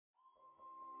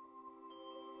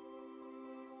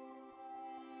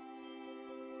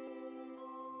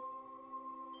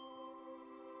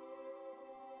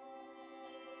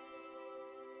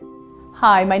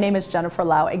Hi, my name is Jennifer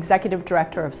Lau, Executive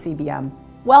Director of CBM.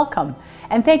 Welcome,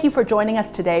 and thank you for joining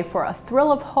us today for a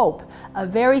thrill of hope, a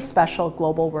very special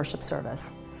global worship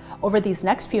service. Over these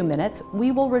next few minutes,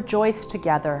 we will rejoice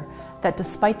together that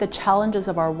despite the challenges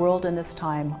of our world in this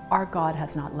time, our God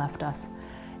has not left us.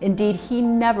 Indeed, He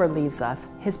never leaves us.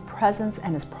 His presence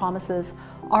and His promises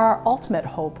are our ultimate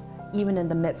hope, even in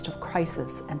the midst of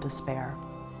crisis and despair.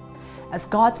 As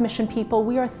God's mission people,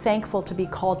 we are thankful to be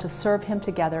called to serve Him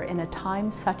together in a time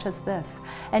such as this.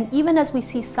 And even as we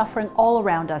see suffering all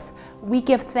around us, we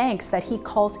give thanks that He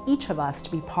calls each of us to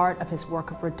be part of His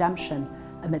work of redemption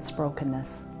amidst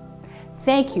brokenness.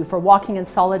 Thank you for walking in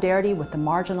solidarity with the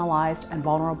marginalized and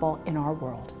vulnerable in our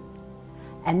world.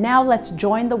 And now let's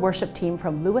join the worship team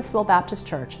from Louisville Baptist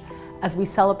Church as we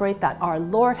celebrate that our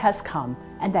Lord has come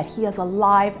and that He is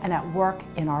alive and at work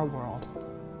in our world.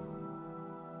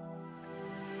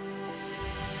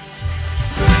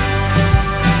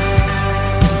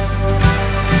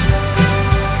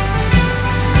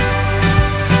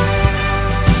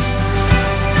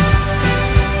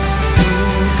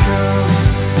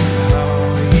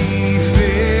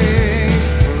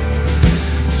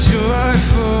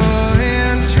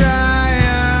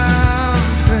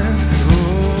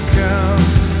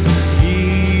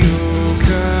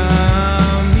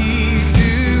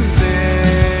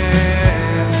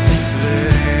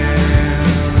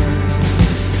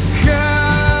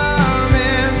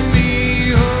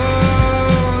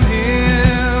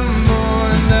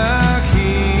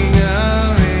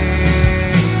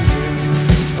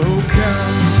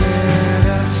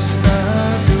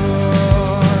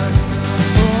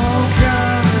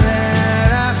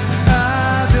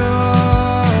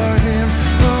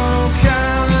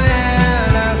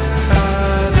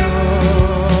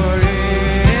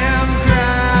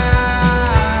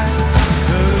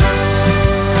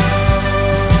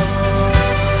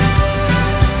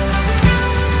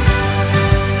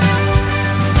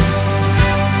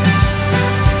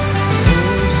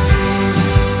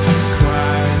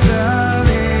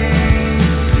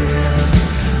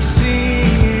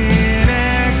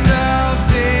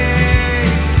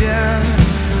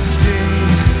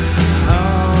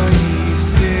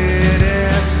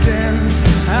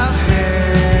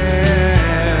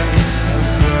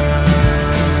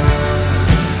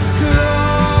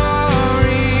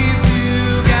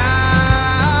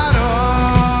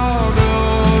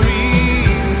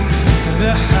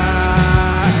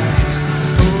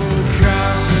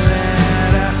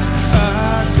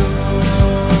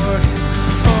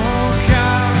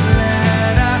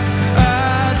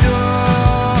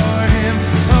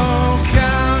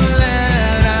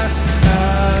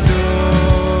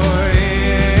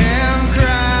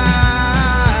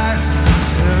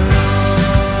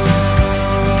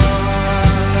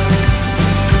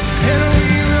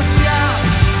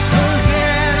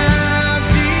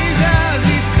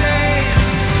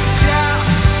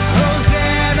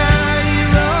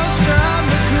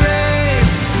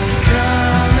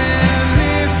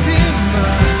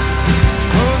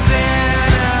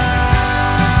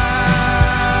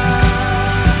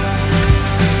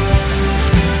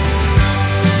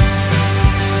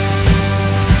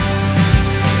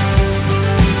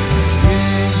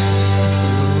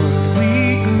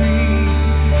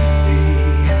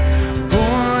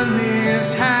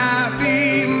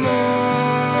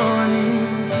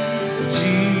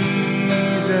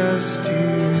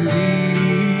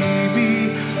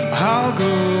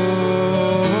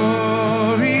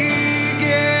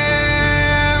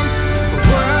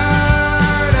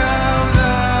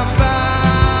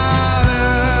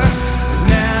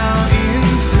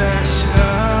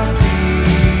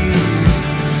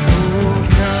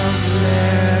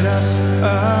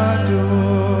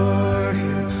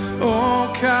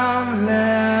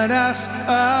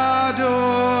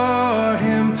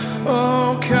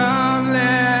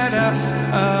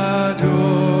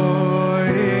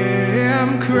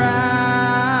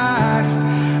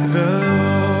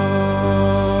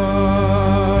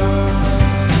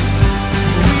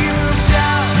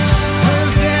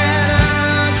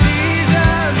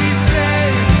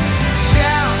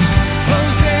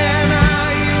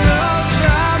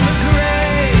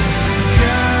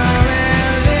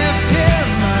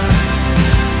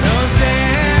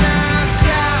 Hosanna,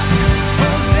 shout,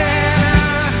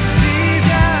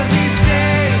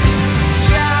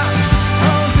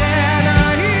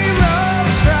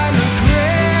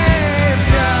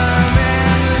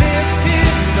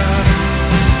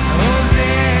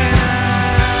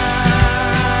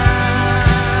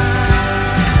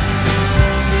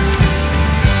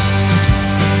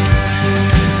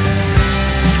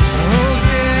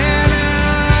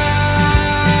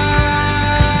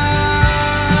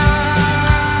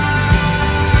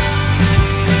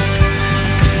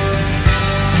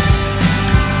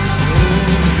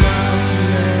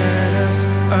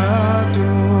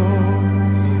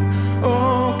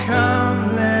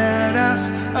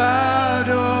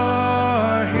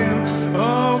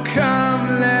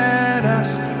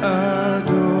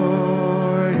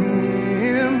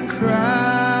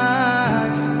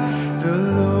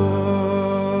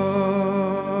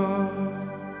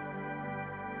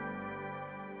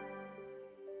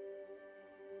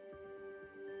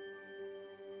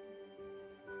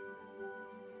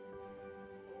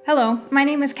 Hello, my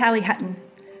name is Callie Hutton.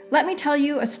 Let me tell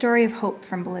you a story of hope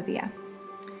from Bolivia.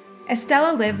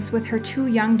 Estela lives with her 2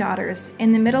 young daughters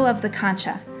in the middle of the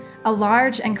Cancha, a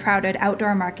large and crowded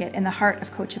outdoor market in the heart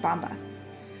of Cochabamba.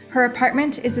 Her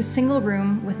apartment is a single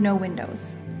room with no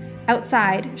windows.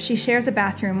 Outside, she shares a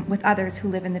bathroom with others who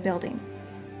live in the building.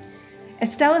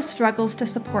 Estela struggles to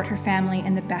support her family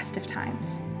in the best of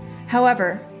times.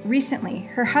 However, recently,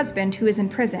 her husband, who is in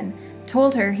prison,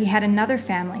 told her he had another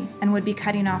family and would be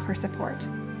cutting off her support.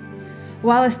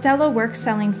 While Estela works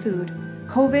selling food,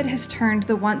 COVID has turned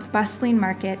the once bustling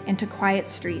market into quiet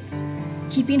streets,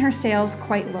 keeping her sales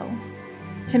quite low.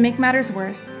 To make matters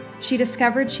worse, she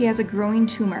discovered she has a growing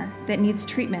tumor that needs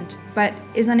treatment, but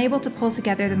is unable to pull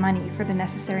together the money for the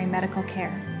necessary medical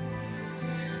care.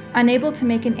 Unable to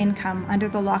make an income under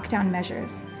the lockdown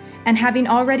measures, and having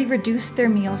already reduced their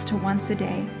meals to once a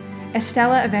day,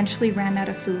 Estela eventually ran out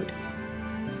of food.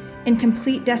 In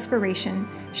complete desperation,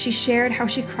 she shared how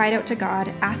she cried out to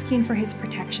God, asking for His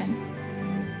protection.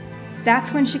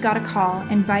 That's when she got a call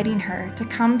inviting her to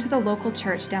come to the local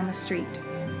church down the street.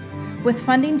 With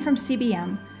funding from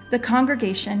CBM, the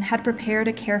congregation had prepared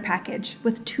a care package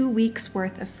with 2 weeks'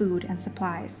 worth of food and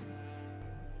supplies.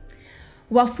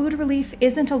 While food relief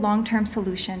isn't a long-term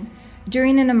solution,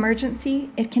 during an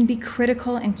emergency, it can be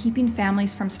critical in keeping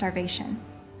families from starvation.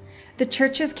 The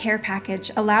church's care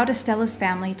package allowed Estela's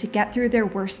family to get through their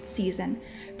worst season,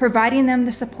 providing them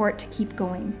the support to keep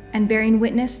going and bearing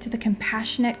witness to the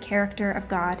compassionate character of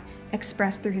God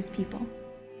expressed through His people.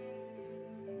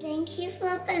 Thank you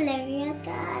for Bolivia,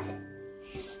 God.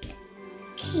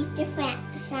 Keep the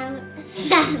family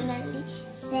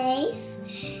safe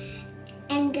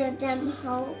and give them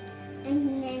hope. In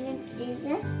the name of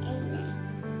Jesus, amen.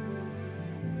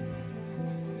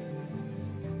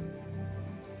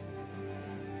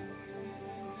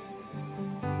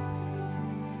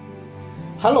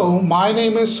 Hello, my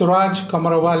name is Suraj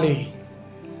Kamarawali.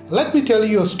 Let me tell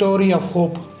you a story of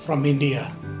hope from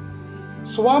India.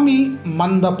 Swami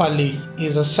Mandapalli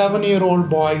is a 7-year-old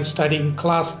boy studying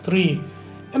class 3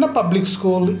 in a public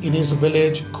school in his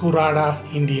village Kurada,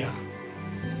 India.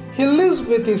 He lives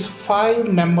with his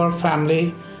 5-member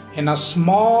family in a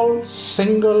small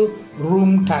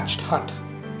single-room thatched hut.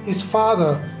 His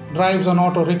father drives an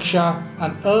auto rickshaw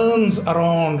and earns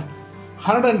around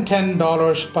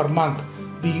 $110 per month,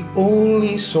 the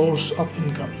only source of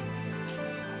income.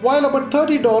 While about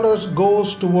 $30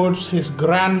 goes towards his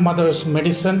grandmother's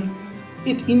medicine,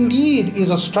 it indeed is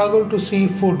a struggle to see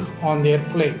food on their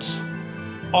plates.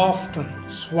 Often,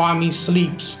 Swami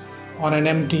sleeps on an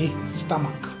empty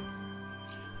stomach.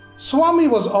 Swami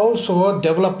was also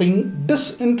developing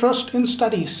disinterest in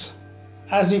studies,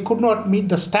 as he could not meet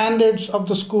the standards of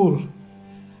the school,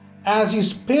 as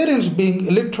his parents, being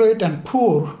illiterate and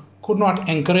poor, could not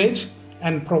encourage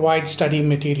and provide study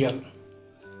material.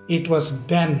 It was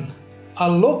then a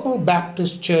local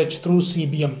Baptist church through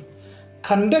CBM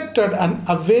conducted an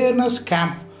awareness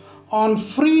camp on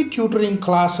free tutoring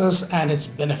classes and its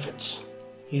benefits.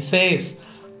 He says,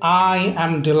 "I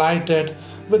am delighted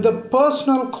with the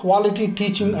personal quality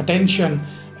teaching attention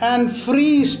and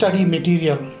free study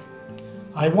material.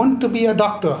 I want to be a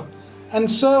doctor and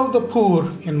serve the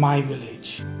poor in my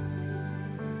village."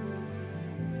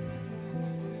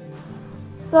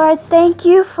 Lord, thank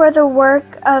you for the work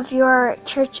of your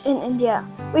church in India.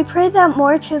 We pray that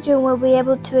more children will be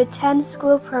able to attend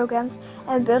school programs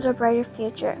and build a brighter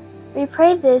future. We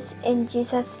pray this in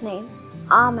Jesus' name.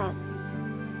 Amen.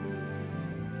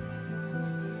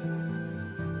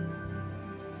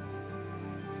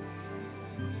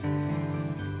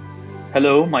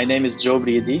 Hello, my name is Joe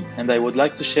Brady, and I would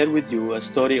like to share with you a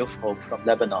story of hope from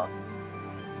Lebanon.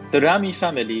 The Rami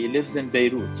family lives in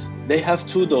Beirut. They have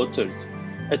 2 daughters,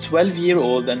 a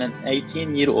 12-year-old and an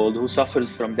 18-year-old who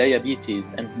suffers from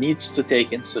diabetes and needs to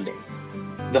take insulin.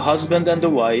 The husband and the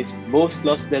wife both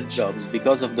lost their jobs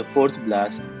because of the port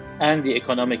blast and the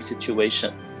economic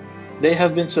situation. They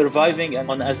have been surviving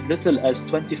on as little as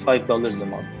 $25 a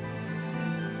month.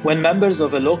 When members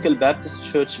of a local Baptist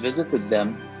church visited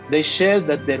them, they shared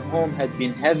that their home had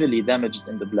been heavily damaged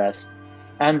in the blast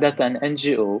and that an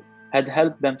NGO had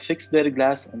helped them fix their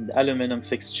glass and aluminum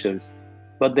fixtures,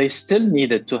 but they still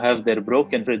needed to have their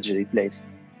broken fridge replaced.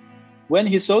 When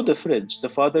he saw the fridge, the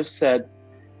father said,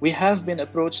 "We have been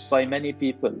approached by many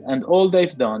people, and all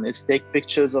they've done is take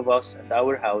pictures of us and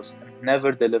our house and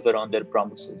never deliver on their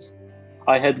promises.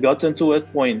 I had gotten to a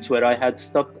point where I had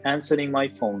stopped answering my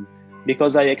phone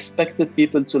because I expected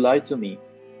people to lie to me.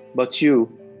 But you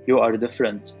are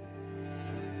different."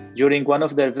 During one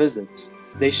of their visits,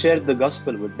 they shared the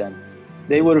gospel with them.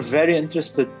 They were very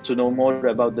interested to know more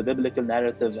about the biblical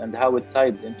narrative and how it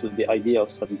tied into the idea of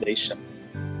salvation.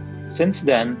 Since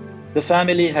then, the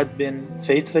family had been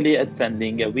faithfully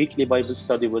attending a weekly Bible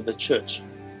study with the church.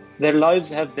 Their lives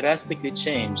have drastically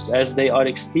changed as they are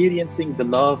experiencing the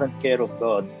love and care of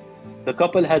God. The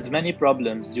couple had many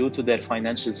problems due to their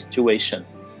financial situation,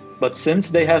 but since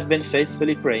they have been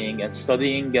faithfully praying and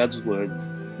studying God's Word,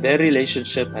 their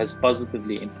relationship has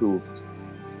positively improved.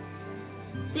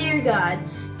 Dear God,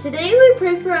 today we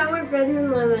pray for our friends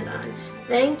in Lebanon.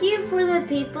 Thank you for the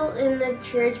people in the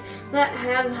church that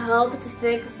have helped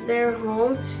fix their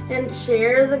homes and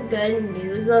share the good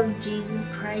news of Jesus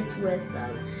Christ with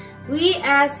them. We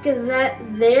ask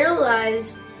that their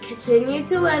lives continue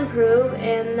to improve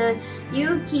and that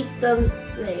you keep them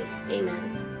safe.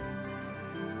 Amen.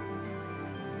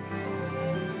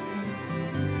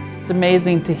 It's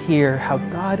amazing to hear how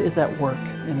God is at work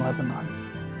in Lebanon.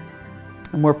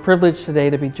 And we're privileged today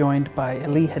to be joined by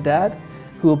Elie Haddad,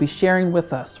 who will be sharing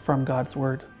with us from God's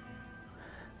Word.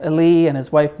 Elie and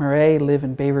his wife Mireille live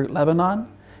in Beirut, Lebanon,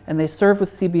 and they serve with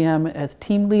CBM as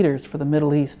team leaders for the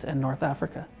Middle East and North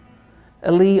Africa.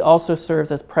 Elie also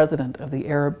serves as president of the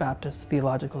Arab Baptist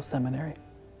Theological Seminary.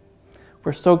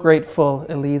 We're so grateful,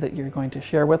 Elie, that you're going to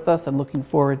share with us and looking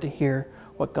forward to hear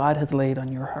what God has laid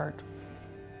on your heart.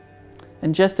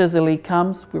 And just as Elie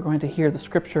comes, we're going to hear the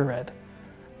scripture read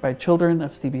by children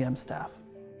of CBM staff.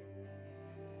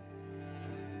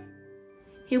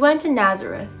 He went to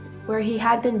Nazareth, where he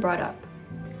had been brought up.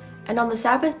 And on the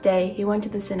Sabbath day he went to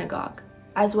the synagogue,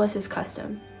 as was his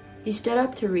custom. He stood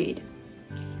up to read.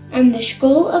 And the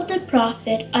scroll of the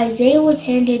prophet Isaiah was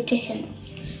handed to him.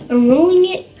 Unrolling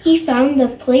it, he found the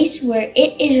place where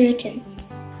it is written,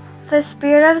 The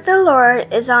Spirit of the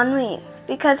Lord is on me,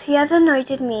 because he has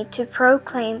anointed me to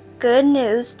proclaim good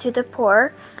news to the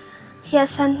poor. He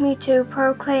has sent me to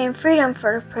proclaim freedom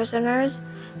for the prisoners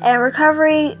and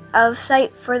recovery of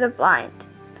sight for the blind,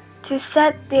 to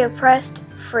set the oppressed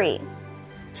free,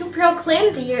 To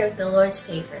proclaim the year of the Lord's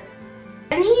favor.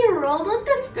 And he rolled up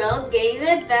the scroll, gave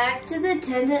it back to the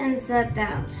attendant, and sat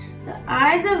down. The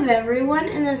eyes of everyone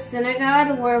in the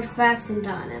synagogue were fastened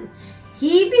on him.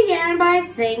 He began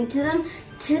by saying to them,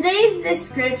 Today this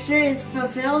scripture is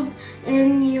fulfilled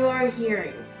in your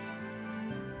hearing.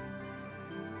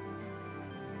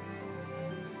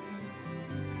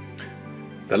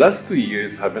 The last 2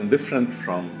 years have been different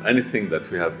from anything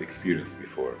that we have experienced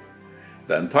before.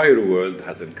 The entire world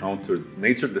has encountered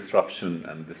major disruption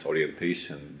and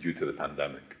disorientation due to the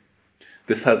pandemic.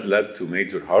 This has led to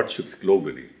major hardships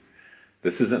globally.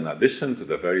 This is in addition to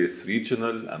the various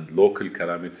regional and local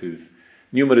calamities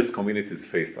numerous communities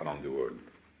face around the world.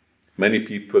 Many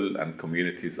people and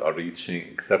communities are reaching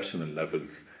exceptional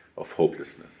levels of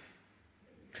hopelessness.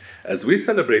 As we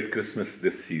celebrate Christmas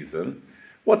this season,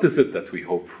 what is it that we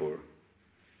hope for?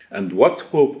 And what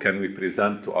hope can we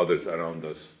present to others around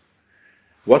us?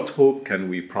 What hope can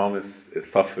we promise a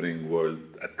suffering world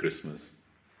at Christmas?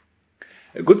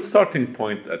 A good starting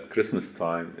point at Christmas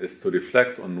time is to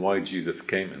reflect on why Jesus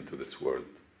came into this world.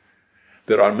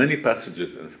 There are many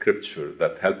passages in Scripture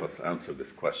that help us answer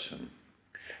this question.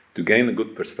 To gain a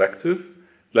good perspective,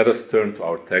 let us turn to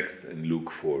our text in Luke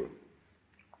 4.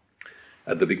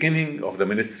 At the beginning of the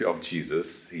ministry of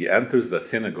Jesus, he enters the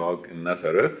synagogue in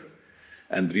Nazareth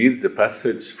and reads a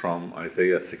passage from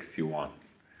Isaiah 61,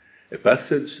 a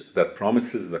passage that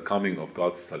promises the coming of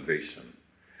God's salvation.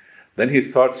 Then he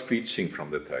starts preaching from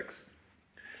the text.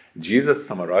 Jesus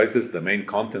summarizes the main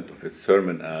content of his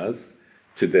sermon as,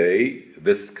 Today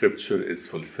this scripture is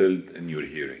fulfilled in your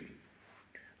hearing.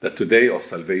 The today of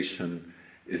salvation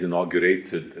is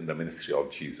inaugurated in the ministry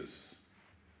of Jesus.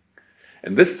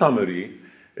 In this summary,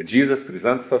 Jesus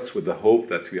presents us with the hope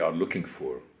that we are looking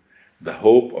for, the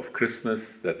hope of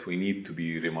Christmas that we need to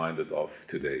be reminded of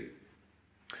today.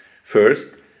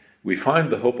 First, we find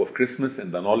the hope of Christmas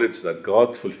in the knowledge that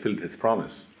God fulfilled his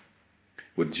promise.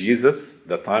 With Jesus,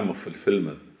 the time of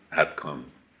fulfillment had come.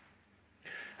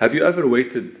 Have you ever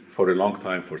waited for a long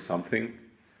time for something?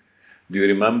 Do you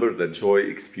remember the joy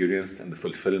experienced in the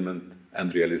fulfillment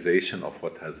and realization of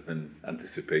what has been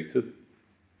anticipated?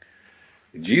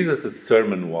 Jesus'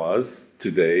 sermon was,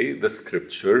 Today the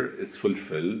scripture is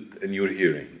fulfilled in your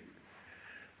hearing.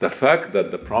 The fact that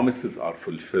the promises are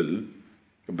fulfilled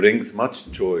brings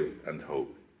much joy and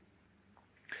hope.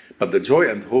 But the joy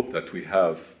and hope that we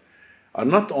have are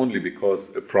not only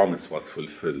because a promise was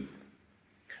fulfilled.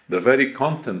 The very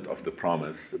content of the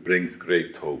promise brings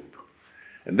great hope.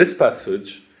 In this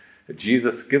passage,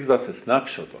 Jesus gives us a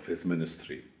snapshot of his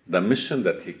ministry, the mission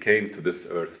that he came to this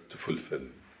earth to fulfill.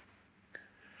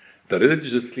 The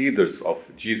religious leaders of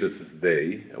Jesus'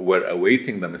 day were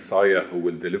awaiting the Messiah who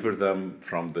will deliver them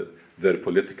from their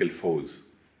political foes.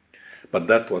 But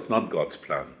that was not God's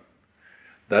plan.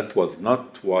 That was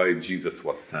not why Jesus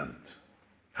was sent.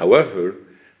 However,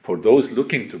 for those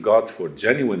looking to God for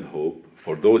genuine hope,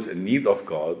 for those in need of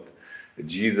God,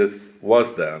 Jesus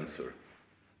was the answer.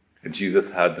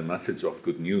 Jesus had the message of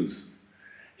good news.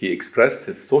 He expressed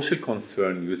his social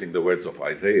concern using the words of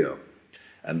Isaiah.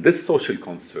 And this social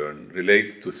concern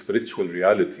relates to spiritual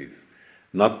realities,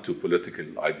 not to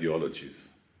political ideologies.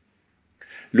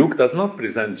 Luke does not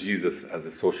present Jesus as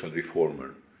a social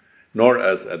reformer, nor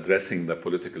as addressing the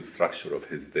political structure of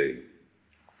his day.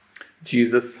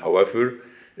 Jesus, however,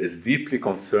 is deeply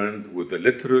concerned with the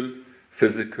literal,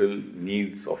 physical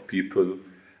needs of people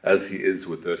as he is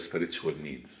with their spiritual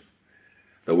needs.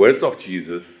 The words of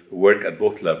Jesus work at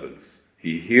both levels.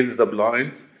 He heals the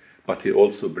blind, but he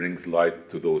also brings light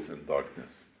to those in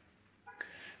darkness.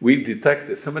 We detect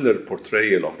a similar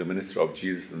portrayal of the ministry of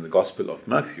Jesus in the Gospel of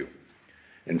Matthew.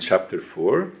 In chapter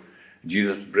 4,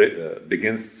 Jesus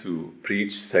begins to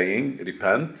preach saying,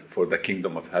 "Repent, for the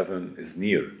kingdom of heaven is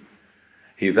near."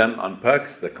 He then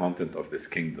unpacks the content of this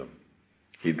kingdom.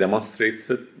 He demonstrates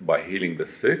it by healing the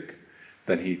sick,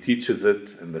 then he teaches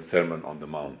it in the Sermon on the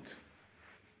Mount.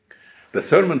 The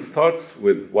sermon starts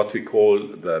with what we call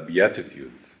the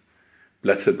Beatitudes.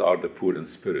 Blessed are the poor in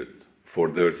spirit, for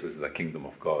theirs is the kingdom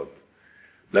of God.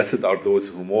 Blessed are those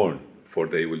who mourn, for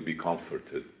they will be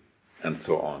comforted, and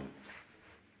so on.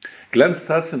 Glenn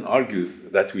Stassen argues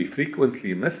that we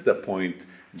frequently miss the point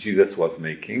Jesus was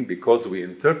making because we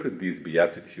interpret these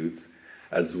Beatitudes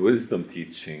as wisdom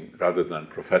teaching rather than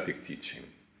prophetic teaching.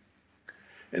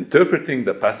 Interpreting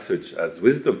the passage as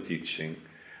wisdom teaching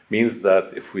means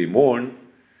that if we mourn,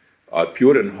 are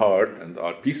pure in heart, and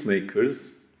are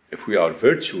peacemakers, if we are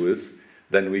virtuous,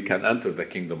 then we can enter the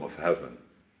kingdom of heaven.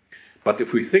 But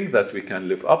if we think that we can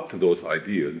live up to those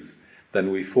ideals,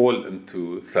 then we fall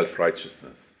into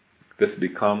self-righteousness. This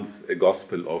becomes a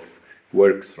gospel of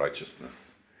works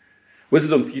righteousness.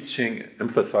 Wisdom teaching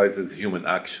emphasizes human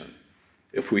action.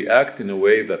 If we act in a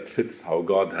way that fits how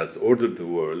God has ordered the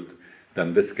world,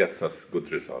 then this gets us good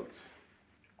results.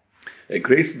 A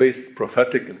grace-based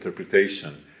prophetic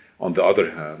interpretation, on the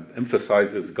other hand,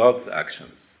 emphasizes God's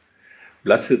actions.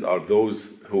 Blessed are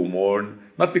those who mourn,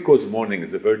 not because mourning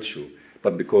is a virtue,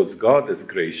 but because God is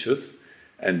gracious,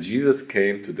 and Jesus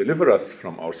came to deliver us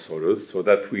from our sorrows so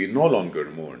that we no longer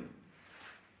mourn.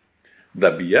 The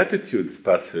Beatitudes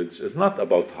passage is not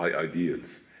about high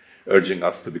ideals, urging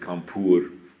us to become poor,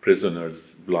 prisoners,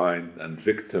 blind, and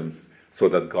victims so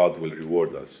that God will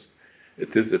reward us.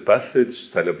 It is a passage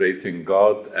celebrating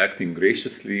God acting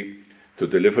graciously to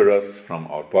deliver us from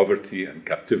our poverty and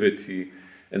captivity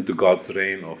into God's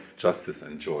reign of justice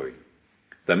and joy.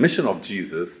 The mission of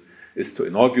Jesus is to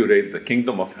inaugurate the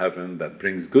kingdom of heaven that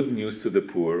brings good news to the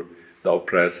poor, the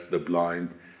oppressed, the blind,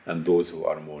 and those who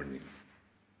are mourning.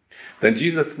 Then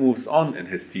Jesus moves on in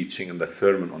his teaching in the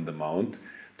Sermon on the Mount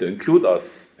to include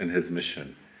us in his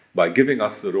mission by giving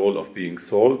us the role of being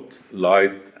salt,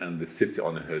 light, and the city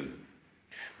on a hill.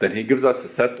 Then he gives us a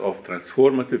set of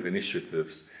transformative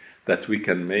initiatives that we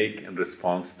can make in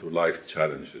response to life's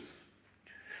challenges.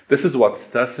 This is what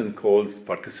Stassen calls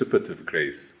participative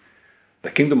grace.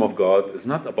 The kingdom of God is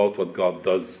not about what God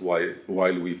does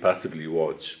while we passively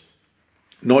watch,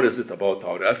 nor is it about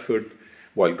our effort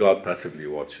while God passively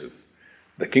watches.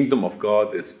 The kingdom of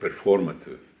God is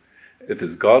performative. It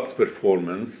is God's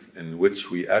performance in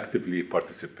which we actively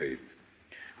participate.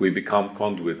 We become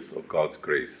conduits of God's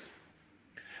grace.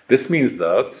 This means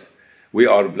that we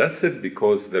are blessed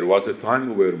because there was a time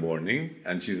we were mourning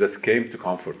and Jesus came to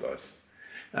comfort us.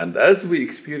 And as we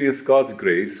experience God's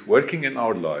grace working in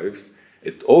our lives,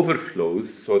 it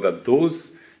overflows so that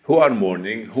those who are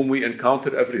mourning, whom we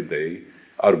encounter every day,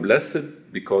 are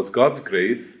blessed because God's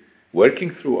grace working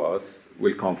through us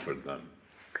will comfort them.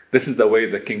 This is the way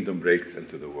the kingdom breaks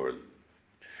into the world.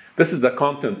 This is the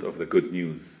content of the good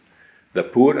news. The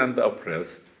poor and the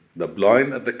oppressed, the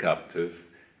blind and the captive,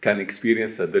 can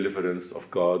experience the deliverance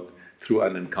of God through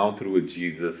an encounter with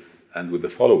Jesus and with the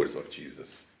followers of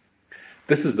Jesus.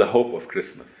 This is the hope of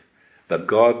Christmas, that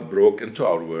God broke into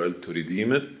our world to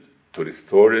redeem it, to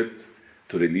restore it,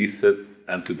 to release it,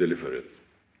 and to deliver it.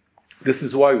 This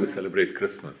is why we celebrate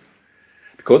Christmas.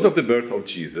 Because of the birth of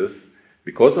Jesus,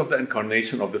 because of the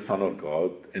incarnation of the Son of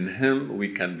God, in him we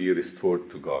can be restored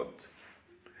to God.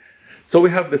 So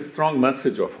we have this strong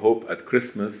message of hope at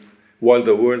Christmas, while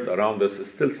the world around us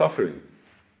is still suffering.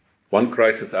 One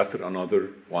crisis after another,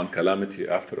 one calamity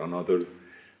after another,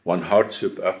 one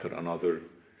hardship after another.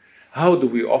 How do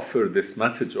we offer this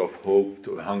message of hope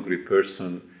to a hungry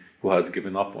person who has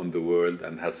given up on the world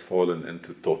and has fallen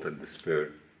into total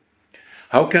despair?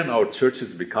 How can our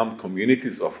churches become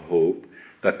communities of hope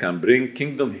that can bring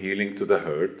kingdom healing to the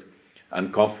hurt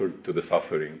and comfort to the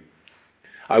suffering?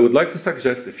 I would like to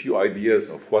suggest a few ideas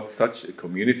of what such a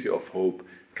community of hope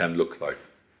can look like.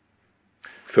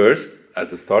 First,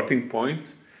 as a starting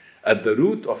point, at the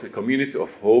root of a community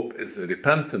of hope is a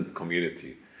repentant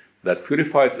community that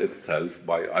purifies itself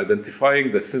by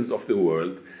identifying the sins of the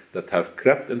world that have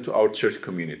crept into our church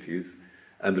communities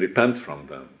and repent from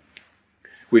them.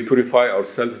 We purify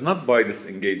ourselves not by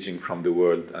disengaging from the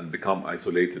world and become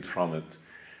isolated from it,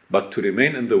 but to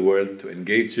remain in the world to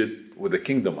engage it with a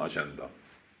kingdom agenda.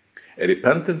 A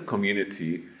repentant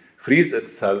community frees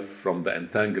itself from the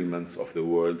entanglements of the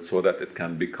world so that it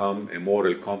can become a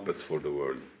moral compass for the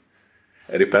world.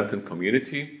 A repentant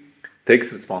community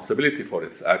takes responsibility for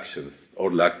its actions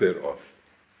or lack thereof,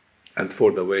 and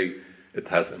for the way it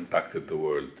has impacted the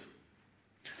world.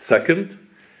 Second,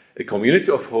 a community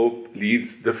of hope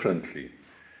leads differently.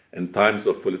 In times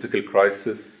of political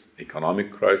crisis,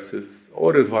 economic crisis,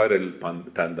 or a viral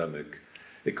pandemic,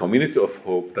 a community of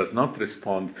hope does not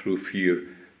respond through fear,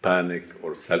 panic,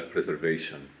 or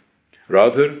self-preservation.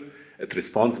 Rather, it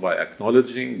responds by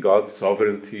acknowledging God's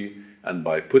sovereignty and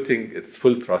by putting its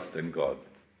full trust in God.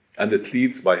 And it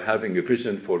leads by having a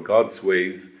vision for God's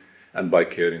ways and by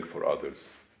caring for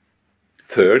others.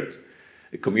 Third,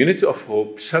 a community of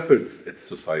hope shepherds its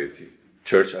society,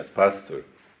 church as pastor,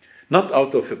 not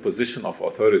out of a position of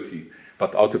authority,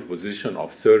 but out of a position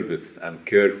of service and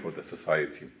care for the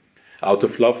society, out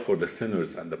of love for the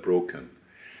sinners and the broken.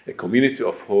 A community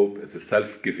of hope is a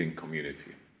self-giving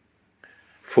community.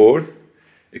 Fourth,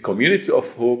 a community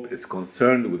of hope is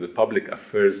concerned with the public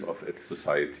affairs of its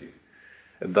society.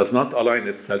 It does not align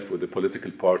itself with a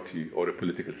political party or a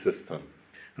political system.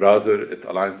 Rather, it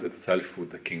aligns itself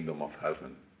with the kingdom of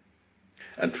heaven.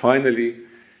 And finally,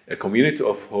 a community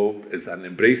of hope is an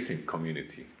embracing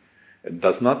community. It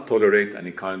does not tolerate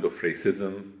any kind of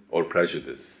racism or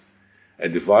prejudice. A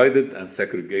divided and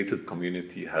segregated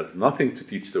community has nothing to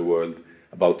teach the world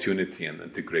about unity and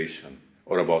integration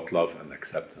or about love and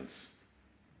acceptance.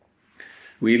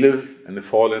 We live in a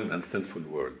fallen and sinful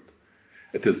world.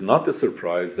 It is not a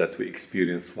surprise that we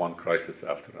experience one crisis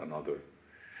after another.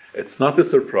 It's not a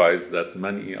surprise that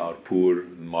many are poor,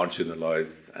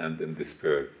 marginalized, and in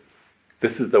despair.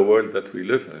 This is the world that we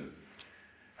live in.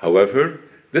 However,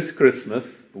 this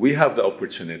Christmas, we have the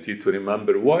opportunity to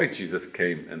remember why Jesus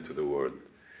came into the world.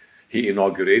 He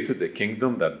inaugurated a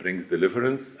kingdom that brings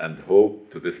deliverance and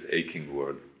hope to this aching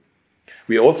world.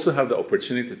 We also have the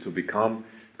opportunity to become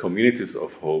communities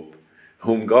of hope,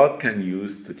 whom God can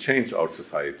use to change our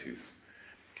societies.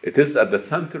 It is at the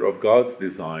center of God's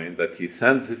design that He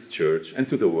sends His church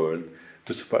into the world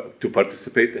to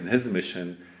participate in His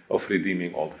mission of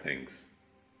redeeming all things.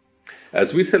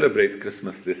 As we celebrate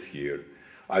Christmas this year,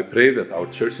 I pray that our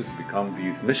churches become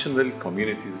these missional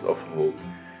communities of hope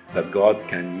that God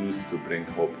can use to bring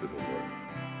hope to the world.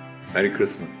 Merry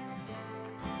Christmas.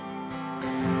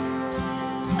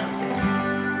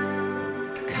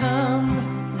 Come,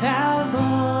 thou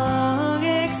long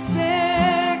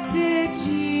expected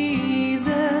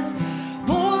Jesus,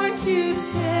 born to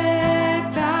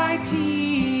set thy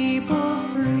people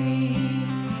free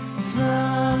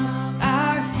from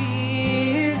our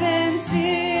fears and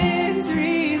sins.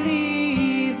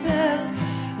 Release us,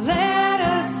 let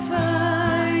us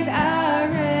find our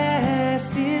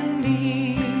rest in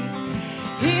thee.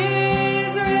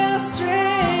 Israel's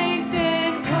strength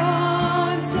and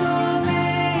consolation,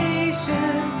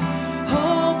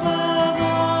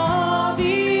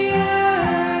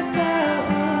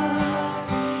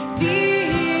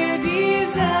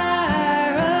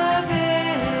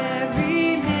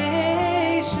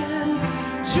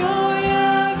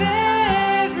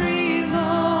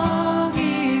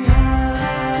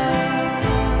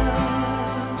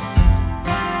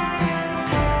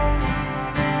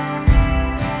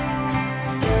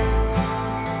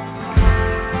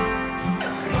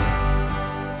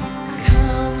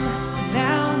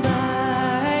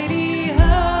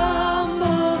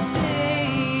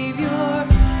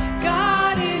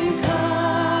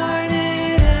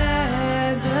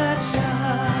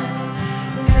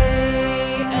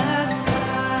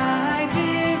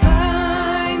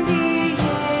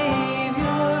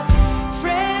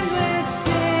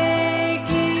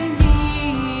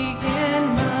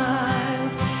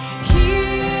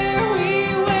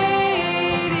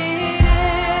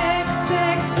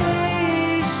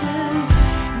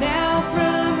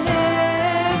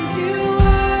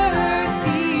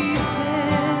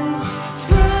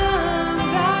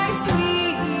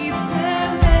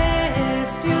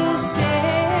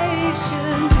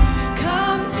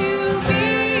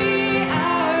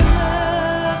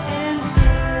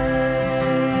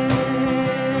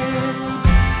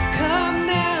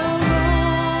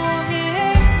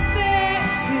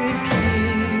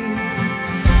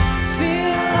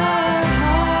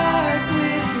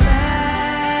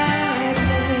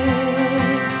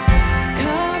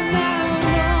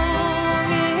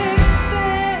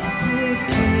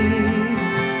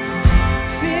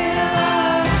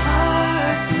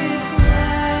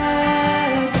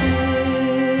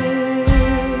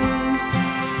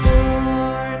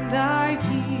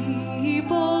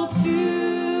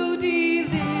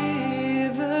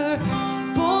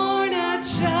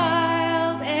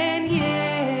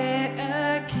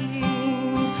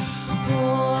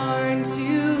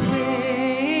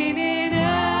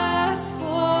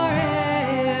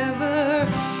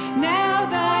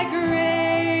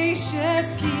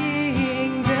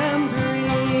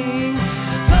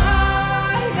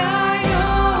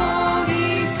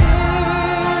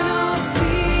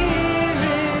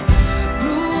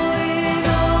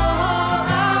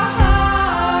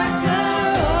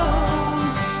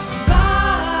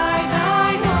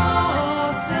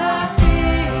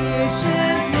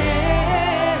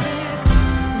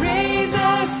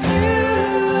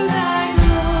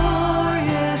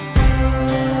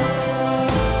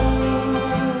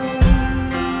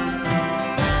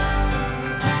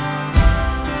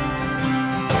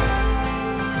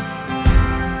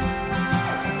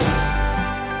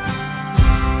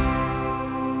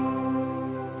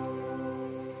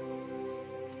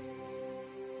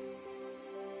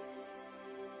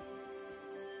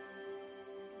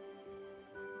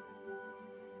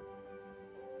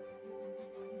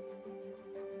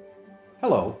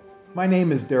 Hello, my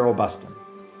name is Daryl Buston.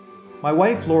 My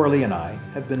wife Lauralee and I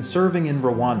have been serving in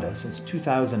Rwanda since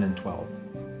 2012.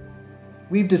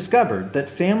 We've discovered that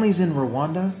families in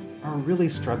Rwanda are really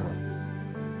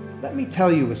struggling. Let me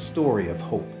tell you a story of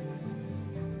hope.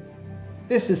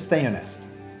 This is Theonest.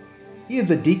 He is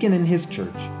a deacon in his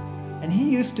church, and he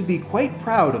used to be quite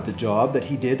proud of the job that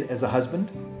he did as a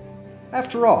husband.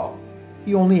 After all,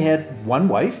 he only had one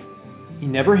wife, he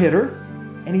never hit her,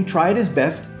 and he tried his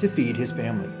best to feed his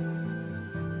family.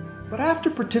 But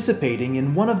after participating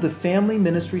in one of the family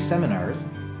ministry seminars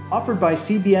offered by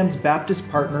CBM's Baptist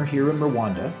partner here in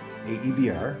Rwanda,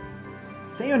 AEBR,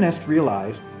 Theonest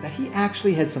realized that he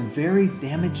actually had some very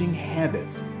damaging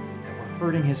habits that were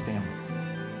hurting his family.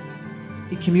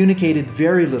 He communicated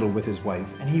very little with his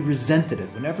wife, and he resented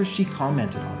it whenever she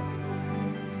commented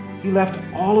on it. He left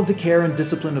all of the care and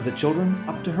discipline of the children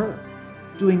up to her,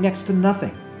 doing next to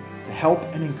nothing to help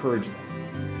and encourage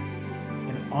them.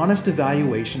 An honest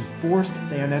evaluation forced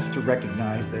Theonest to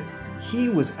recognize that he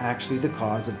was actually the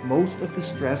cause of most of the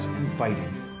stress and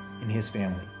fighting in his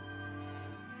family.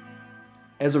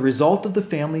 As a result of the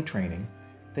family training,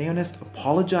 Theonest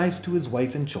apologized to his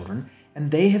wife and children,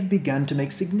 and they have begun to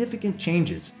make significant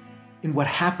changes in what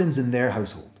happens in their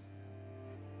household.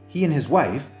 He and his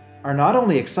wife are not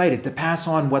only excited to pass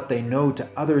on what they know to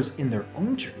others in their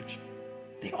own church,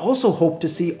 they also hope to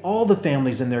see all the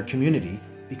families in their community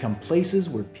become places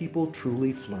where people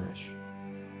truly flourish.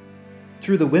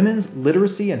 Through the Women's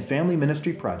Literacy and Family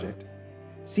Ministry Project,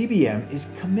 CBM is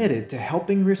committed to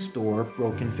helping restore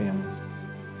broken families.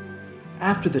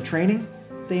 After the training,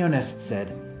 Theonest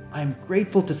said, "I'm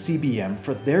grateful to CBM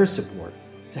for their support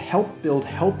to help build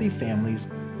healthy families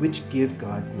which give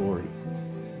God glory."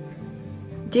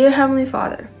 Dear Heavenly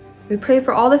Father, we pray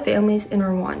for all the families in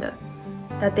Rwanda,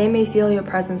 that they may feel your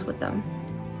presence with them.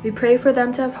 We pray for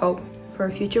them to have hope for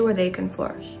a future where they can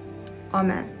flourish.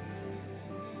 Amen.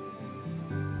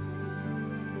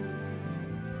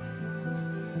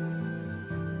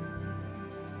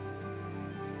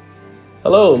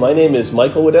 Hello, my name is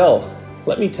Michael Waddell.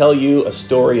 Let me tell you a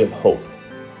story of hope.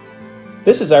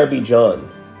 This is R.B. John.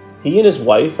 He and his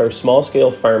wife are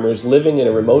small-scale farmers living in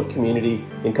a remote community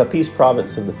in Capiz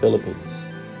province of the Philippines.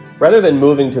 Rather than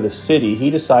moving to the city,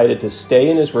 he decided to stay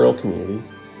in his rural community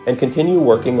and continue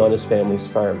working on his family's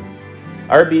farm.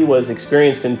 RB was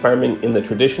experienced in farming in the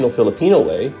traditional Filipino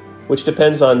way, which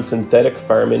depends on synthetic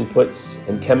farm inputs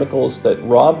and chemicals that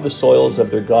rob the soils of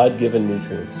their God-given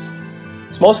nutrients.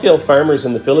 Small-scale farmers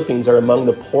in the Philippines are among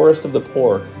the poorest of the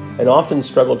poor and often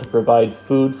struggle to provide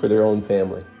food for their own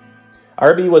family.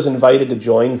 RB was invited to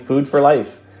join Food for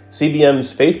Life,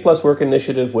 CBM's Faith Plus Work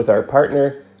initiative with our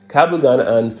partner,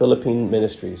 Kabuganaan Philippine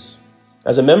Ministries.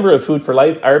 As a member of Food for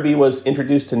Life, RB was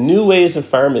introduced to new ways of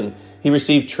farming. He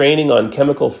received training on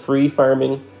chemical-free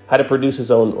farming, how to produce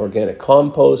his own organic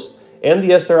compost, and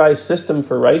the SRI system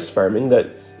for rice farming that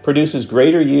produces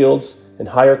greater yields and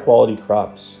higher quality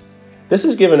crops. This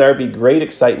has given RB great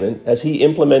excitement as he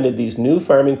implemented these new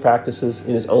farming practices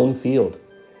in his own field.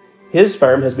 His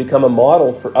farm has become a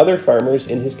model for other farmers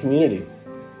in his community.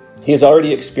 He is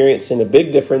already experiencing a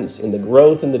big difference in the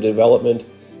growth and the development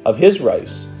of his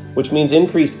rice, which means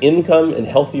increased income and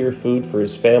healthier food for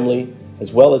his family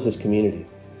as well as his community.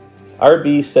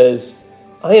 RB says,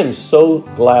 "I am so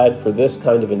glad for this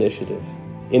kind of initiative.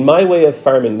 In my way of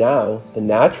farming now, the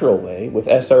natural way, with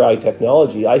SRI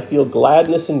technology, I feel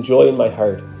gladness and joy in my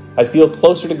heart. I feel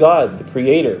closer to God, the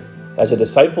Creator, as a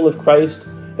disciple of Christ,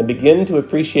 and begin to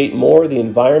appreciate more the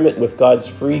environment with God's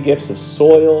free gifts of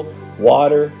soil,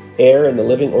 water, air, and the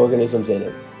living organisms in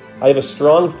it. I have a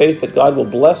strong faith that God will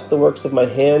bless the works of my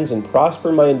hands and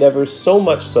prosper my endeavors, so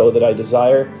much so that I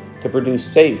desire to produce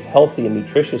safe, healthy, and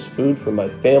nutritious food for my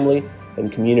family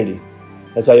and community.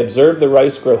 As I observe the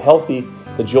rice grow healthy,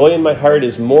 the joy in my heart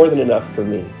is more than enough for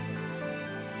me."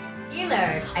 Dear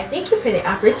Lord, I thank you for the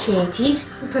opportunity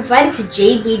you provided to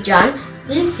J.B. John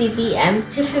through CBM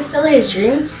to fulfill his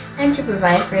dream and to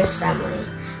provide for his family.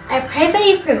 I pray that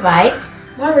you provide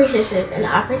more resources and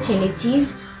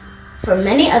opportunities for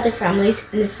many other families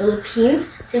in the Philippines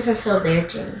to fulfill their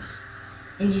dreams.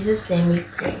 In Jesus' name we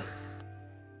pray.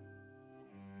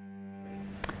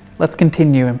 Let's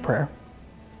continue in prayer.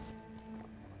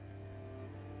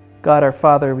 God our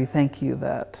Father, we thank you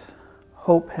that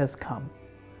hope has come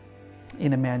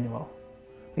in Emmanuel.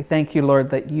 We thank you, Lord,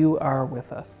 that you are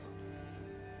with us.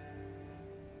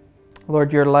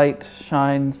 Lord, your light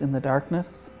shines in the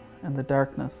darkness, and the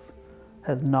darkness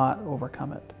has not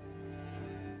overcome it.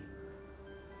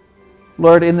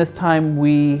 Lord, in this time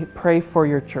we pray for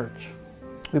your church.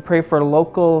 We pray for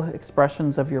local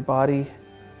expressions of your body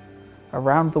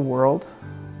around the world.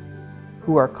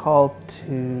 who are called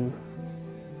to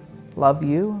love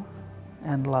you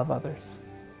and love others.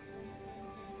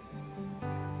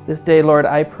 This day, Lord,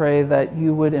 I pray that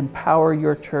you would empower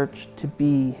your church to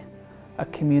be a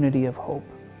community of hope,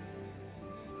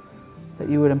 that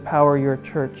you would empower your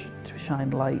church to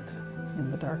shine light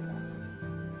in the darkness.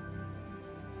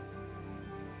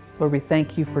 Lord, we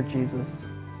thank you for Jesus.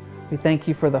 We thank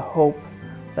you for the hope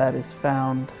that is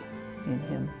found in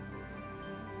him.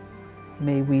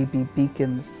 May we be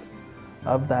beacons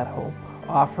of that hope,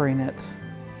 offering it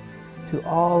to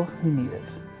all who need it.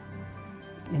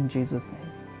 In Jesus'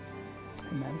 name,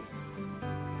 amen.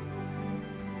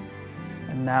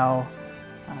 And now,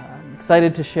 I'm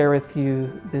excited to share with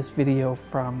you this video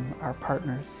from our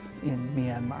partners in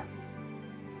Myanmar.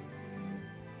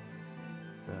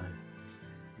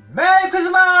 Merry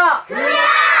Christmas!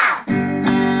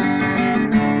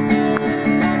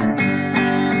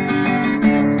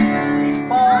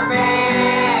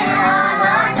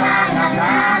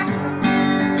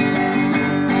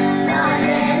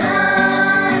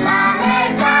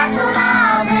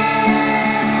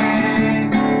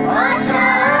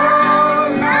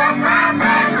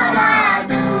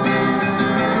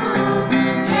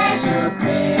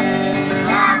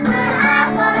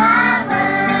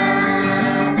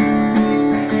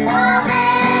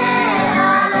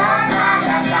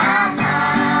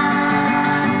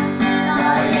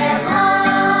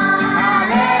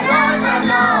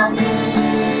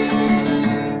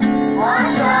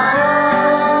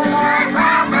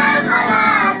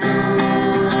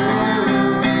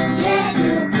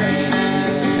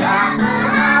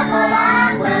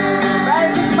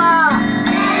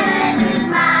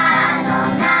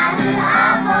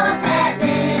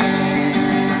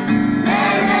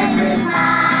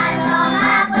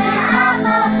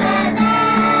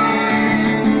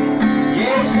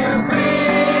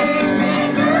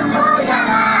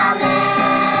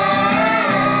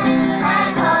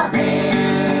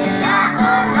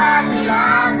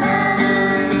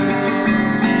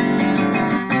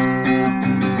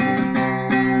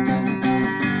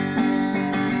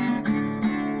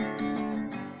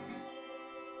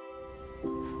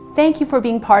 Thank you for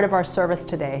being part of our service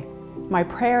today. My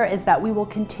prayer is that we will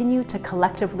continue to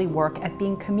collectively work at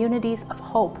being communities of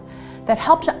hope that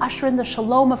help to usher in the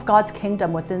shalom of God's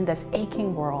kingdom within this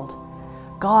aching world.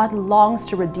 God longs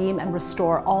to redeem and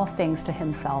restore all things to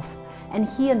himself, and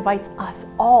he invites us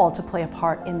all to play a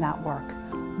part in that work.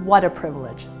 What a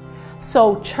privilege.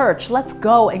 So, church, let's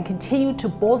go and continue to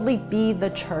boldly be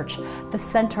the church, the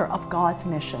center of God's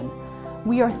mission.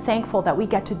 We are thankful that we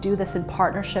get to do this in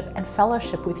partnership and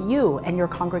fellowship with you and your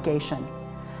congregation.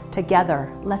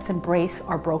 Together, let's embrace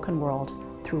our broken world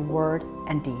through word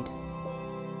and deed.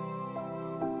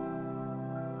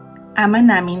 Ama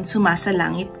namin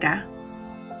sumasalangit ka.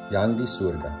 Yang di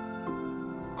surga.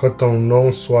 Que ton nom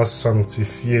soit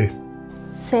sanctifié.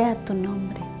 Sea tu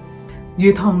nombre.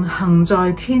 如同行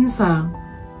在天上。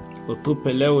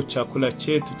 Utupe leo chakula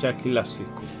chetu cha kila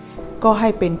siku. ก็ให้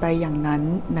เป็นไปอย่างนั้น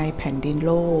ในแผ่นดินโ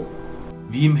ลก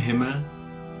Wie im Himmel,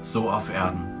 so auf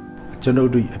Erden. ကျွန်ုပ်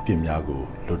တို့အပြစ်များကို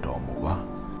လွတ်တော်မူပါ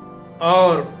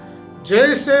और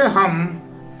जैसे हम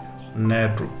ne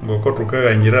ngoko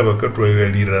tukaganyira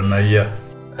bakatwegaliranaia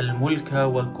الملك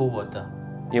والقوة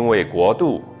因为国度、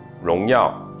荣耀、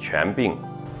权柄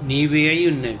niwe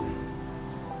ayunne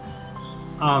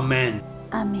Amen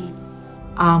Amen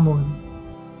Amen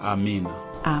Amen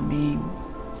Amen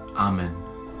Amen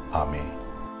Amen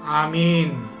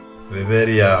Amen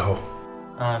Beberiaho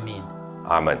Amen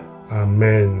Amen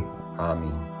Amen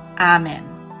Amen Amen